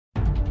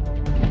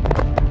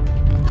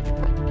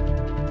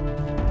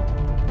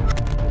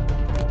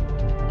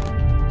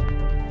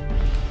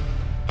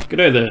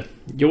G'day there,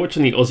 you're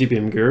watching the Aussie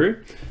BIM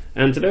Guru,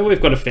 and today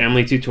we've got a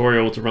family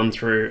tutorial to run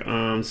through.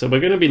 So we're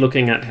going to be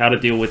looking at how to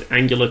deal with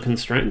angular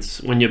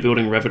constraints when you're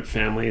building Revit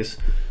families.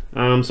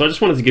 So I just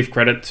wanted to give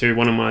credit to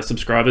one of my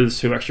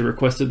subscribers who actually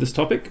requested this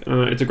topic.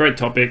 It's a great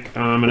topic,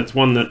 and it's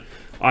one that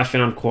I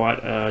found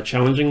quite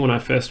challenging when I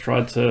first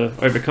tried to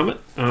overcome it.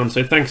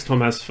 So thanks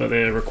Thomas for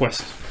the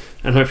request,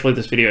 and hopefully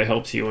this video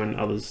helps you and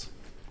others.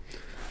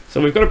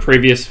 So we've got a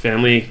previous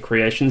family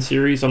creation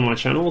series on my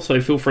channel,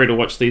 so feel free to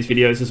watch these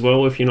videos as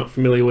well if you're not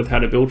familiar with how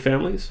to build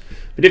families.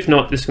 But if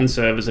not, this can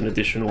serve as an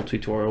additional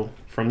tutorial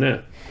from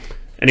there.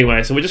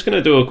 Anyway, so we're just going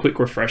to do a quick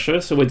refresher.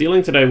 So we're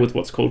dealing today with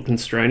what's called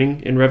constraining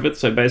in Revit,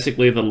 so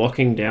basically the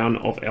locking down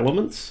of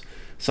elements,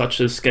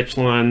 such as sketch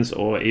lines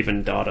or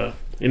even data.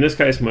 In this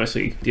case,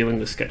 mostly dealing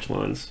with sketch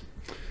lines.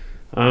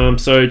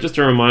 So just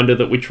a reminder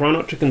that we try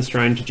not to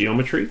constrain to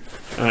geometry.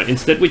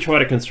 Instead, we try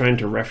to constrain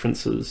to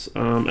references,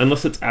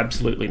 unless it's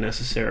absolutely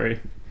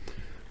necessary.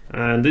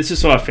 And this is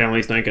so our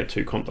families don't get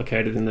too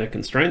complicated in their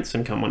constraints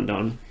and come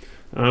undone.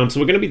 So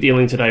we're going to be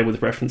dealing today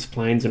with reference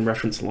planes and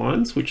reference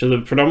lines, which are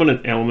the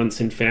predominant elements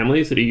in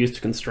families that are used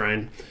to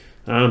constrain.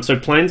 So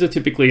planes are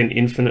typically an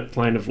infinite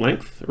plane of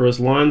length, whereas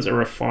lines are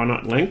a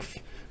finite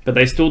length, but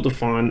they still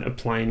define a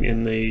plane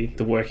in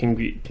the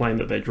working plane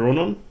that they're drawn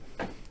on.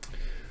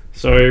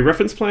 So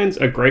reference planes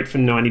are great for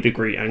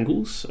 90-degree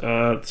angles,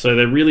 so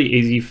they're really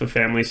easy for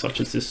families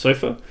such as this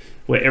sofa,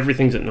 where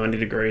everything's at 90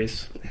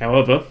 degrees.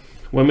 However,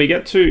 when we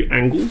get to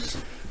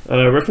angles,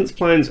 reference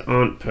planes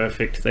aren't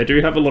perfect. They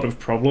do have a lot of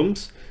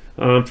problems.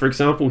 For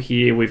example,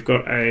 here we've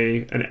got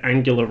an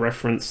angular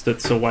reference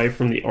that's away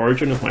from the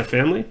origin of my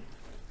family.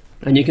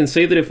 And you can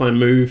see that if I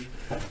move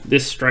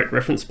this straight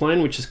reference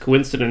plane, which is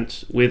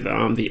coincident with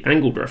the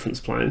angled reference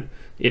plane,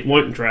 it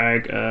won't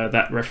drag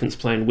that reference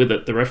plane with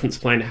it. The reference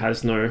plane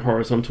has no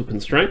horizontal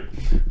constraint.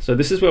 So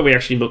this is where we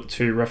actually look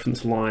to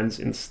reference lines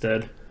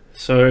instead.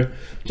 So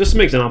just some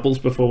examples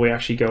before we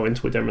actually go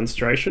into a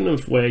demonstration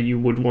of where you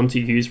would want to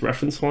use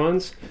reference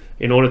lines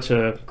in order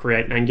to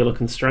create angular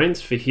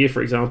constraints. For here,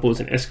 for example, is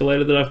an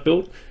escalator that I've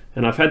built,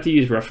 and I've had to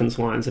use reference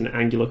lines and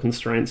angular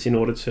constraints in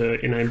order to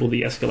enable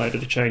the escalator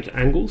to change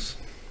angles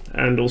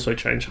and also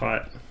change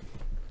height.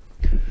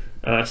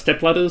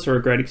 Step ladders are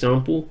a great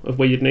example of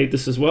where you'd need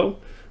this as well,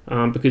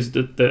 because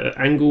the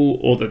angle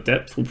or the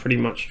depth will pretty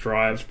much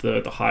drive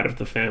the height of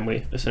the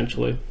family,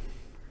 essentially.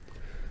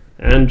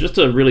 And just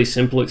a really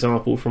simple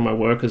example from my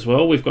work as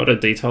well, we've got a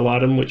detail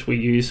item which we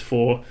use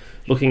for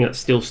looking at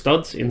steel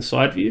studs in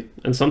side view,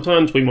 and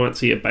sometimes we might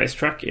see a base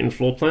track in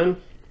floor plan,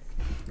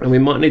 and we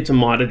might need to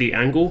miter the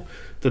angle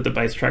that the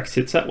base track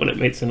sits at when it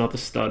meets another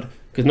stud,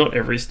 because not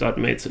every stud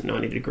meets at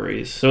 90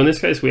 degrees. So in this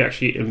case, we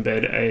actually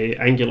embed a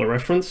angular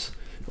reference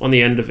on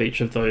the end of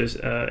each of those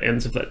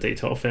ends of that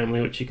detail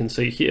family, which you can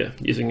see here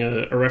using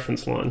a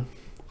reference line.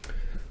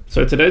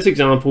 So today's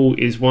example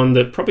is one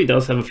that probably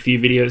does have a few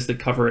videos that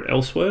cover it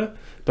elsewhere,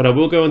 but I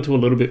will go into a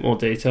little bit more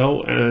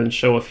detail and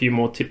show a few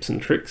more tips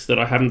and tricks that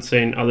I haven't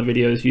seen other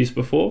videos use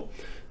before,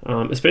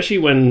 especially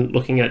when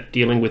looking at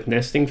dealing with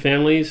nesting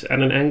families at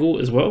an angle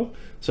as well.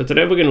 So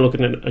today we're going to look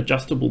at an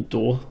adjustable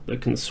door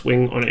that can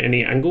swing on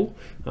any angle,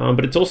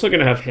 but it's also going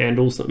to have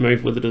handles that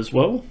move with it as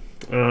well,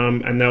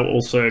 and they'll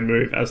also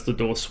move as the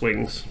door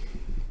swings.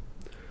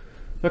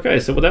 Okay,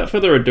 so without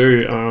further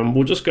ado,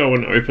 we'll just go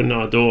and open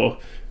our door.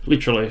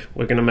 Literally,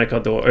 we're going to make our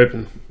door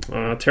open.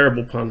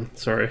 Terrible pun,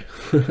 sorry.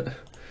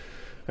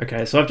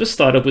 Okay, so I've just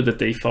started with the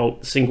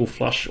default single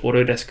flush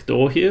Autodesk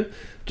door here,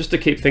 just to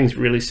keep things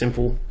really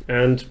simple.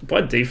 And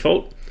by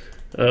default,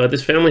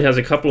 this family has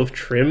a couple of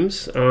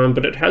trims,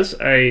 but it has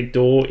a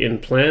door in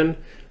plan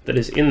that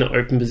is in the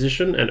open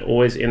position and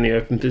always in the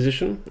open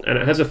position, and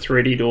it has a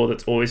 3D door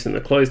that's always in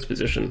the closed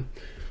position.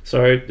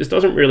 So this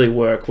doesn't really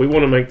work. We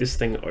want to make this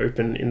thing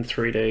open in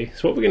 3D.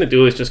 So what we're going to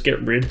do is just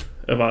get rid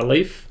of our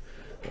leaf.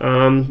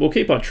 We'll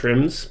keep our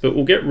trims, but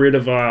we'll get rid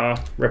of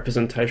our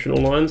representational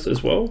lines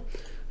as well,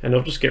 and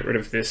I'll just get rid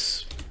of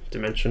this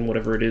dimension,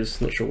 whatever it is,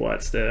 not sure why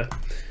it's there.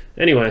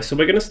 Anyway, so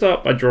we're going to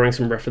start by drawing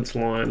some reference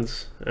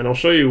lines, and I'll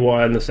show you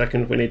why in a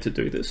second we need to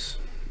do this.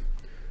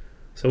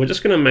 So we're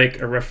just going to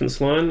make a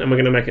reference line, and we're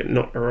going to make it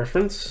not a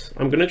reference.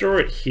 I'm going to draw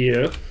it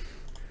here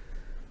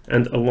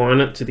and align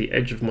it to the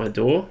edge of my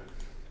door,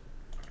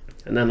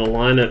 and then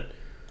align it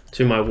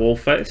to my wall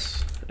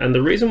face. And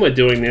the reason we're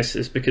doing this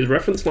is because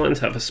reference lines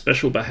have a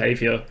special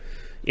behavior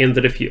in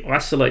that if you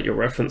isolate your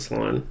reference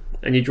line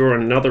and you draw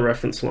another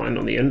reference line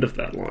on the end of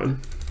that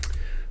line,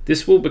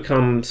 this will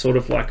become sort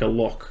of like a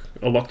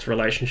locked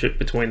relationship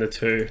between the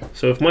two.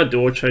 So if my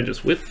door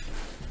changes width,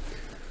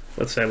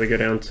 let's say we go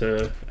down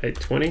to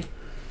 820,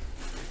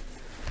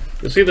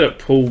 you'll see that it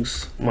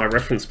pulls my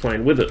reference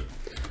plane with it,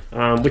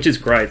 which is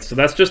great. So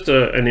that's just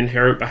an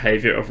inherent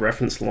behavior of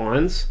reference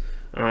lines.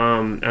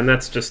 And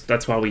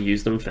that's why we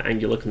use them for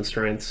angular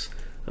constraints.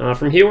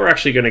 From here, we're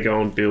actually going to go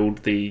and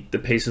build the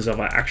pieces of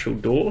our actual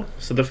door.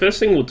 So the first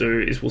thing we'll do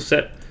is we'll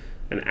set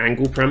an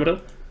angle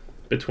parameter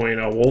between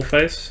our wall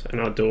face and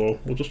our door.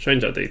 We'll just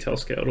change our detail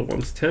scale to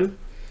 1 to 10. And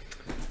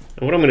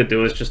what I'm going to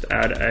do is just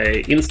add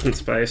a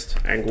instance-based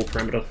angle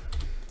parameter.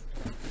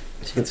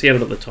 So you can see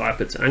under the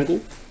type it's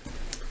angle.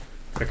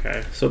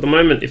 Okay, so at the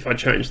moment if I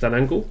change that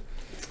angle,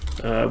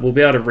 we'll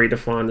be able to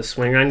redefine the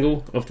swing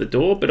angle of the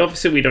door, but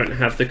obviously we don't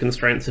have the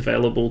constraints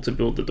available to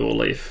build the door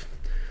leaf.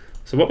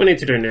 So what we need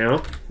to do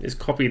now is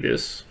copy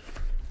this,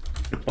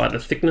 apply the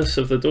thickness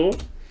of the door,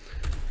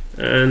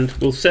 and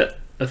we'll set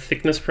a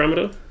thickness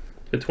parameter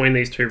between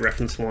these two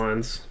reference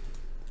lines.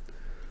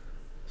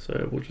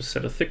 So we'll just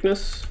set a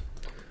thickness.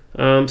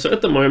 So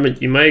at the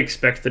moment you may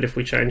expect that if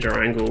we change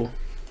our angle,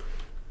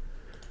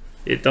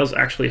 it does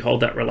actually hold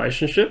that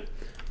relationship.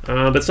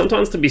 But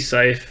sometimes to be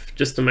safe,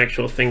 just to make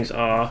sure things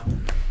are,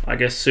 I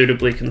guess,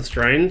 suitably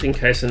constrained in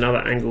case another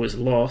angle is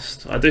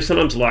lost, I do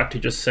sometimes like to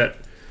just set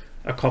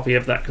a copy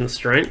of that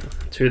constraint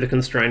to the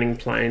constraining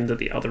plane that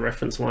the other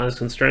reference line is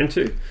constrained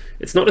to.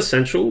 It's not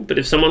essential, but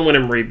if someone went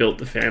and rebuilt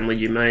the family,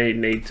 you may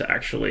need to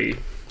actually,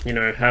 you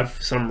know,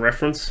 have some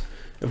reference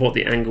of what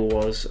the angle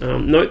was.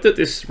 Note that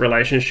this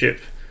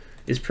relationship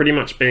is pretty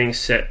much being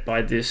set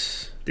by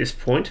this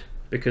point,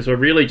 because we're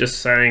really just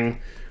saying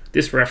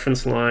this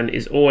reference line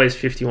is always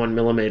 51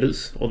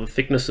 millimeters, or the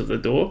thickness of the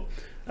door,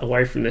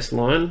 away from this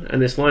line, and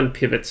this line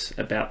pivots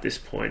about this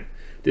point.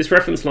 This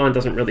reference line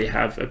doesn't really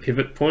have a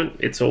pivot point,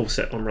 it's all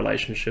set on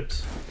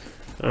relationships.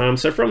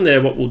 So from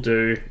there what we'll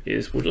do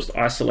is we'll just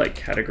isolate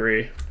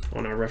category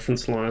on our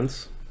reference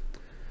lines.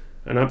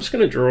 And I'm just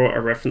going to draw a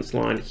reference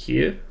line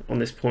here on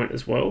this point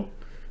as well.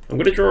 I'm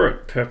going to draw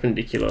it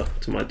perpendicular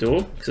to my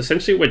door, because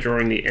essentially we're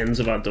drawing the ends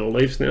of our door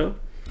leaves now.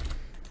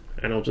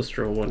 And I'll just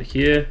draw one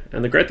here.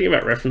 And the great thing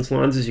about reference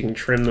lines is you can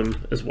trim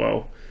them as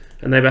well.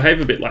 And they behave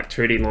a bit like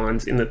 2D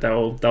lines in that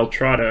they'll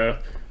try to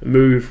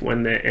move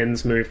when their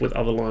ends move with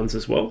other lines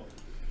as well.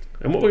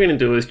 And what we're going to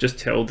do is just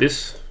tell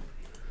this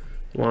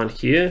line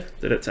here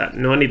that it's at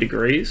 90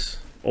 degrees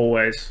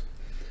always.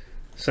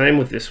 Same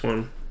with this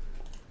one.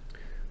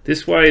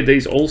 This way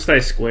these all stay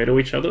square to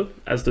each other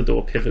as the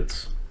door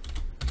pivots.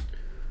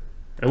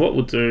 And what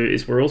we'll do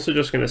is we're also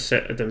just going to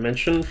set a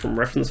dimension from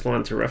reference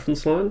line to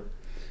reference line.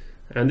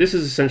 And this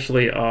is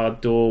essentially our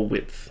door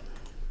width.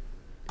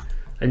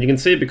 And you can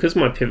see because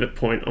my pivot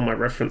point on my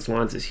reference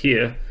lines is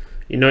here,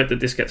 you note that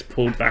this gets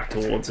pulled back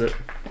towards it.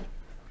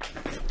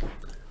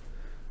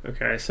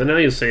 Okay, so now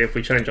you'll see if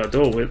we change our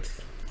door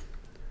width,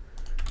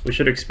 we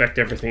should expect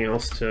everything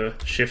else to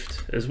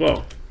shift as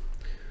well.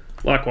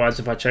 Likewise,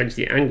 if I change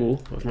the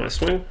angle of my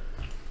swing,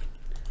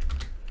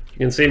 you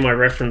can see my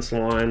reference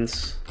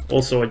lines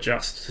also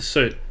adjust to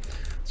suit.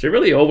 So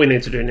really all we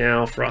need to do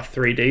now for our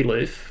 3D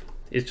leaf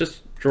is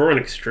just draw an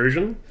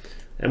extrusion.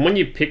 And when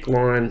you pick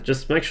line,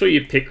 just make sure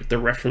you pick the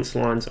reference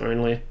lines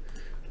only.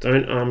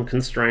 Don't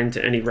constrain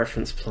to any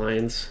reference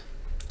planes.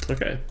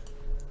 Okay.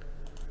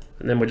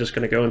 And then we're just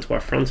going to go into our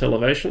front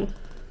elevation.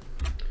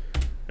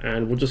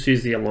 And we'll just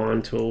use the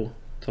align tool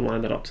to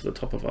line that up to the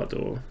top of our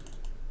door.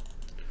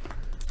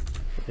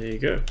 There you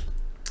go.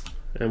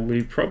 And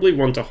we probably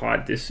want to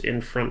hide this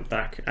in front,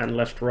 back, and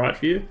left, right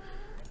view,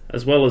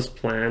 as well as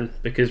plan,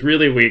 because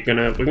really we're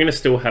gonna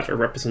still have a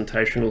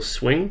representational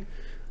swing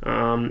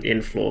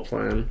in floor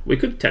plan. We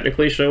could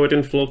technically show it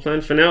in floor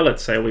plan. For now,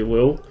 let's say we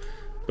will.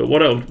 But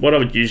what I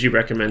would usually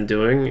recommend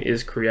doing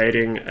is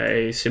creating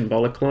a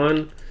symbolic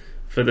line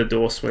for the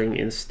door swing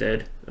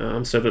instead,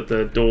 so that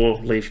the door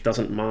leaf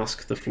doesn't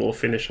mask the floor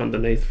finish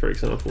underneath, for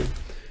example.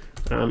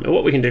 And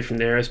what we can do from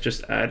there is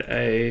just add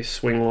a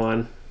swing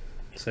line.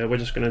 So we're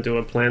just going to do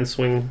a plan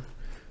swing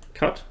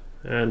cut,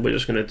 and we're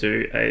just going to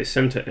do a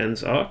center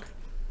ends arc.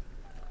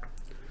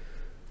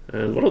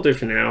 And what I'll do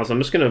for now is I'm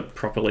just going to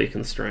properly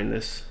constrain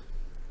this.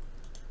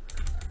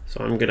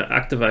 So I'm going to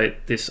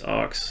activate this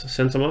arc's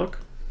center mark.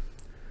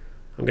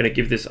 I'm going to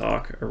give this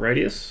arc a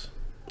radius.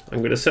 I'm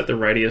going to set the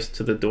radius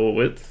to the door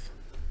width.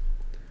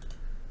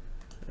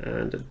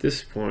 And at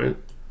this point,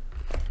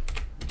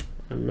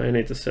 I may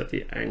need to set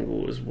the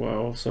angle as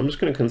well. So I'm just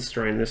going to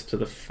constrain this to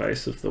the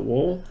face of the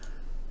wall.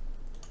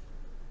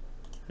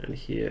 And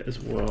here as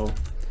well.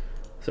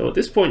 So at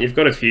this point you've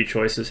got a few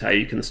choices how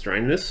you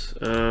constrain this.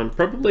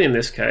 Probably in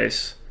this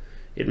case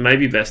it may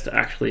be best to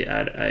actually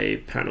add a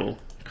panel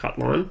cut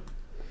line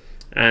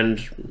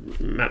and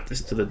map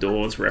this to the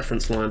door's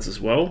reference lines as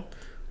well,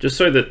 just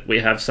so that we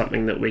have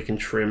something that we can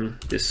trim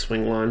this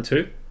swing line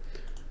to.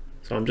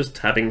 So I'm just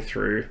tabbing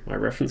through my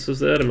references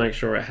there to make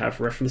sure I have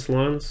reference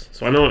lines.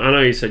 So I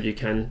know you said you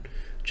can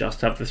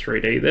just have the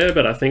 3D there,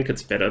 but I think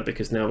it's better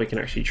because now we can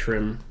actually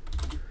trim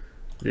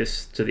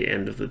this to the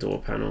end of the door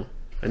panel.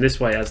 And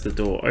this way, as the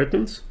door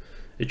opens,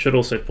 it should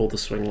also pull the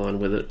swing line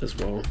with it as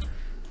well.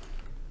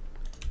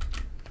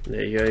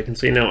 There you go, you can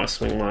see now our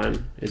swing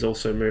line is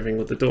also moving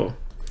with the door.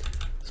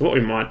 So what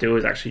we might do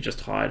is actually just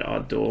hide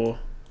our door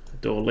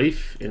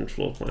leaf in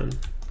floor plan.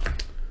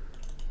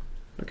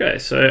 Okay,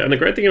 so, and the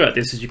great thing about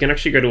this is you can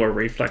actually go to a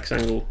reflex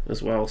angle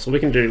as well. So we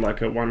can do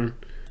like a one,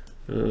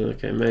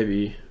 okay,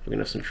 maybe we're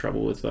gonna have some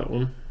trouble with that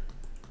one.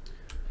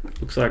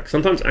 Looks like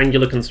sometimes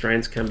angular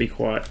constraints can be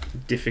quite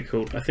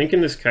difficult. I think in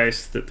this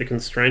case that the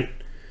constraint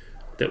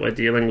that we're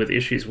dealing with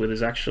issues with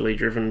is actually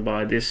driven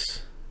by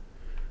this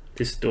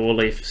door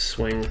leaf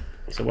swing.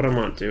 So what I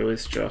might do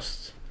is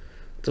just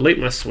delete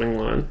my swing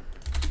line,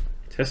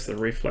 test the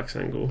reflex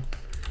angle.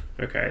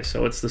 Okay,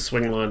 so it's the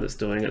swing line that's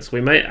doing it. So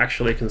we may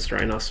actually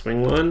constrain our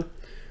swing line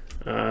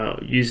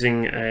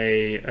using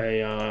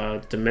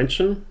a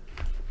dimension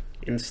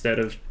instead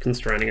of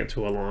constraining it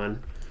to a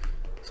line.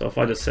 So if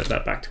I just set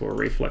that back to a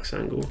reflex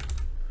angle,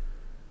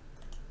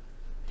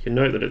 you can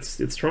note that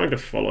it's trying to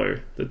follow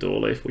the door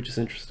leaf, which is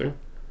interesting.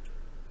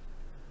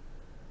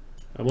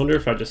 I wonder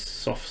if I just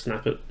soft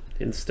snap it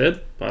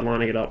instead by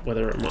lining it up,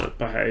 whether it might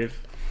behave.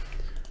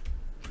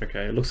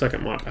 Okay, it looks like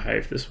it might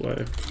behave this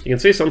way. You can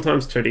see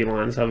sometimes 2D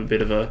lines have a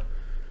bit of a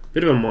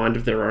mind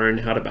of their own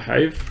how to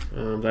behave.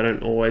 They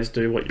don't always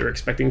do what you're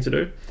expecting to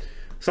do.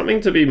 Something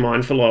to be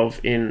mindful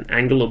of in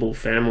angleable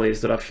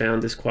families that I've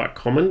found is quite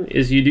common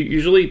is you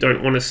usually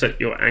don't want to set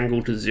your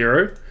angle to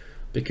 0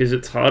 because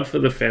it's hard for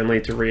the family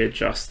to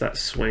readjust that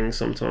swing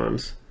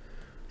sometimes.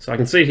 So I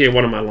can see here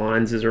one of my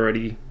lines is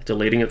already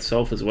deleting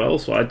itself as well,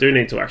 so I do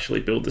need to actually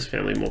build this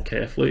family more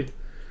carefully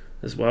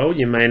as well.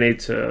 You may need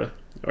to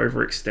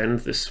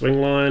overextend this swing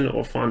line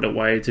or find a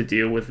way to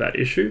deal with that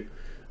issue.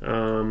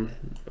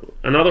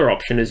 Another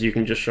option is you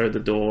can just show the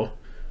door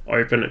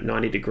open at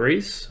 90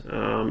 degrees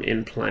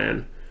in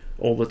plan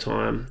all the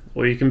time,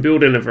 or you can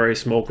build in a very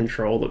small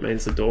control that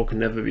means the door can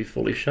never be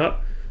fully shut.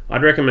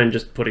 I'd recommend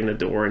just putting the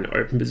door in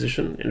open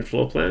position in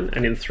floor plan,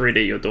 and in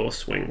 3D your door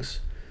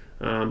swings.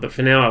 But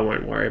for now I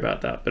won't worry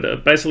about that.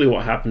 But basically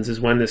what happens is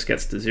when this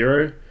gets to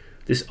 0,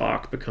 this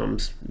arc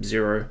becomes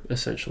 0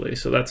 essentially.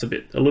 So that's a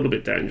little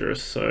bit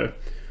dangerous. So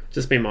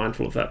just be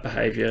mindful of that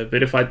behavior.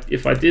 But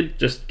if I did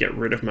just get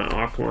rid of my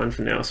arc line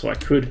for now, so I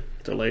could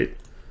delete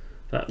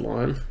that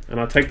line, and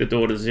I take the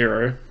door to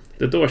 0,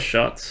 the door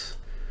shuts.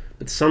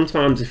 But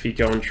sometimes if you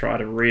go and try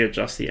to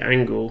readjust the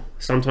angle,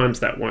 sometimes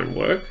that won't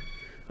work.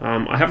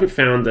 I haven't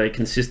found a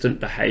consistent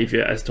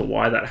behavior as to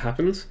why that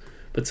happens,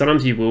 but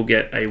sometimes you will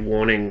get a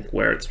warning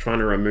where it's trying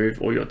to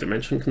remove all your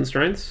dimension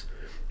constraints.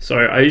 So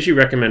I usually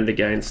recommend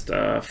against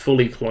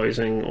fully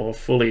closing or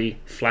fully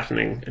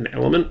flattening an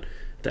element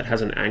that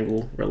has an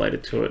angle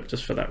related to it,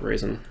 just for that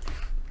reason.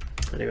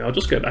 Anyway, I'll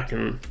just go back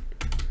and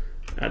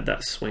add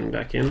that swing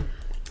back in.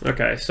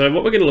 Okay, so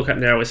what we're going to look at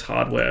now is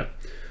hardware.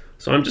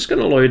 So I'm just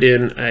going to load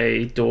in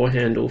a door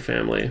handle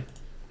family.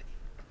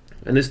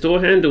 And this door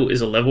handle is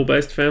a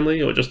level-based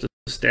family or just a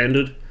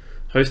standard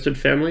hosted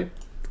family.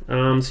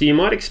 So you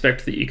might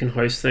expect that you can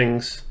host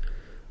things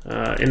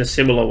in a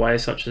similar way,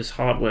 such as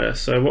hardware.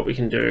 So what we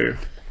can do,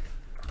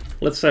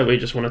 let's say we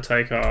just want to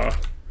take our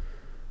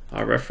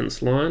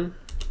reference line.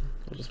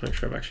 I'll just make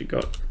sure I've actually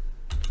got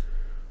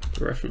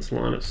the reference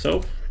line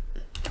itself.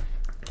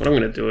 What I'm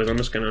going to do is I'm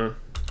just going to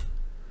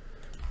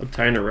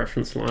obtain a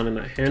reference line in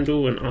that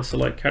handle and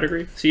isolate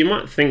category. So you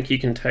might think you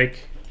can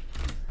take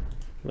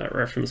that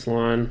reference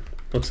line,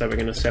 let's say we're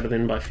going to set it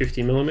in by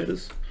 50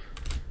 millimeters,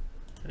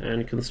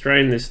 and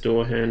constrain this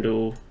door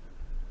handle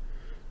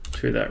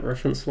to that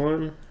reference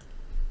line,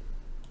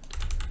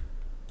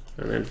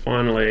 and then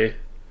finally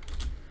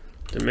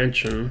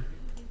dimension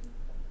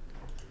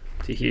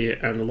to here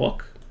and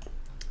lock.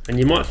 And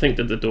you might think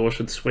that the door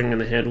should swing and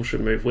the handle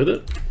should move with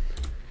it.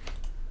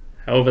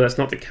 However, that's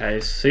not the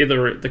case. See,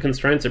 the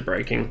constraints are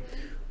breaking.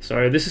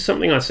 So this is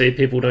something I see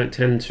people don't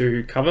tend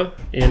to cover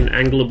in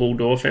angleable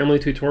door family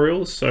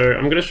tutorials. So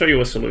I'm going to show you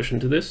a solution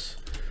to this.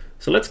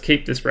 So let's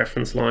keep this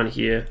reference line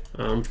here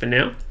for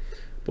now.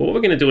 But what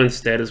we're going to do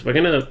instead is we're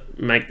going to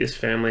make this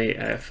family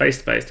a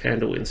face-based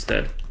handle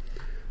instead.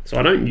 So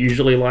I don't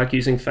usually like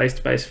using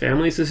face-based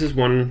families. This is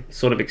one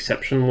sort of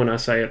exception when I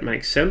say it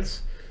makes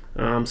sense.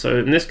 So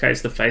in this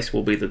case, the face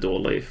will be the door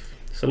leaf.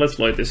 So let's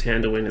load this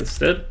handle in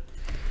instead.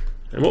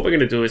 And what we're going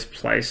to do is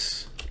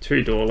place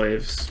two door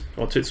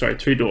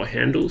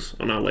handles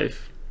on our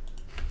leaf.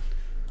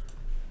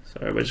 So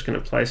we're just going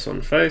to place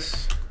on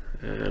face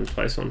and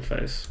place on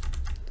face.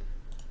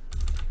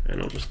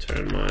 And I'll just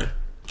turn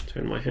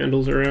my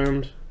handles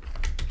around,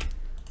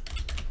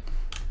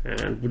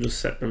 and we'll just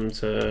set them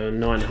to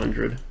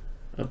 900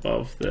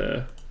 above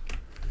the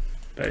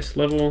base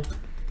level.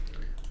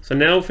 So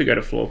now if we go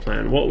to floor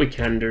plan, what we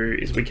can do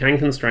is we can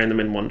constrain them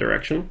in one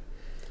direction.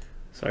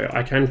 So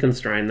I can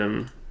constrain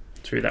them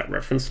to that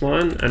reference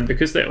line, and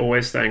because they're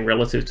always staying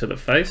relative to the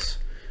face,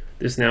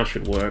 this now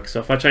should work. So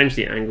if I change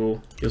the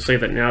angle, you'll see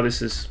that now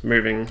this is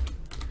moving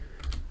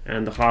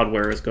and the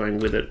hardware is going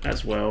with it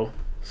as well.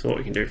 So what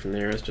we can do from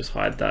there is just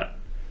hide that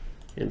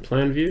in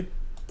plan view.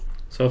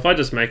 So if I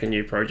just make a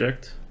new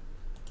project,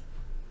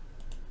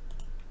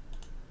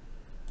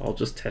 I'll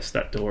just test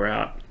that door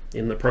out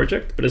in the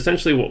project, but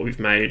essentially what we've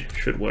made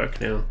should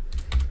work now.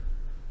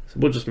 So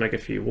we'll just make a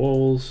few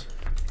walls,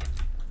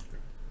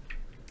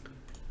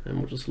 and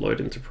we'll just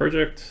load into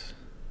project,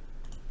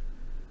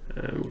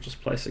 and we'll just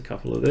place a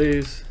couple of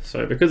these.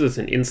 So because it's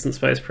an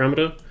instance-based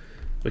parameter,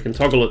 we can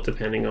toggle it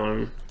depending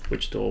on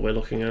which door we're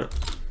looking at.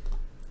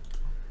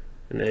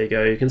 And there you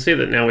go, you can see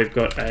that now we've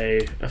got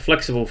a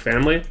flexible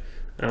family.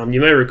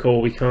 You may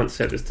recall we can't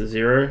set this to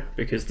 0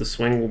 because the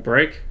swing will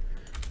break.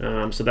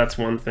 So that's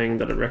one thing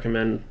that I'd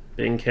recommend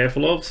being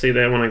careful of. See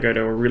there, when I go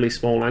to a really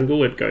small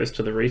angle, it goes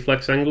to the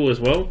reflex angle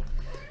as well.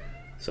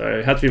 So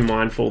you have to be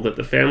mindful that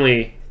the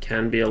family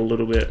can be a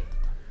little bit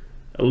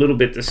a little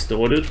bit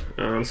distorted.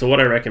 So what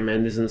I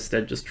recommend is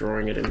instead just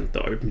drawing it in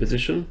the open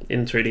position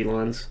in 2D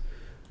lines.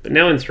 But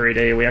now in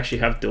 3D, we actually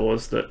have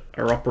doors that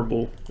are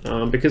operable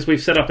because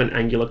we've set up an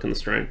angular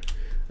constraint,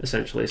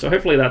 essentially. So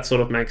hopefully that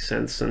sort of makes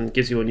sense and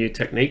gives you a new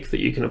technique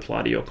that you can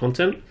apply to your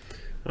content.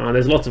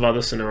 There's lots of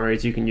other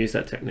scenarios you can use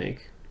that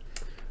technique.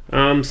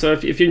 So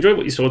if you enjoyed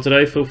what you saw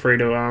today, feel free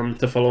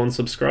to follow and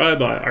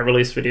subscribe. I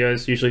release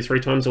videos usually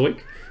 3 times a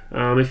week.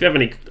 If you have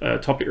any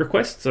topic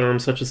requests,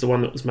 such as the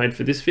one that was made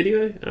for this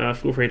video,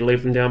 feel free to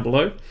leave them down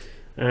below.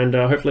 And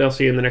hopefully I'll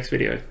see you in the next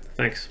video.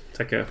 Thanks.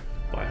 Take care.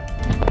 Bye.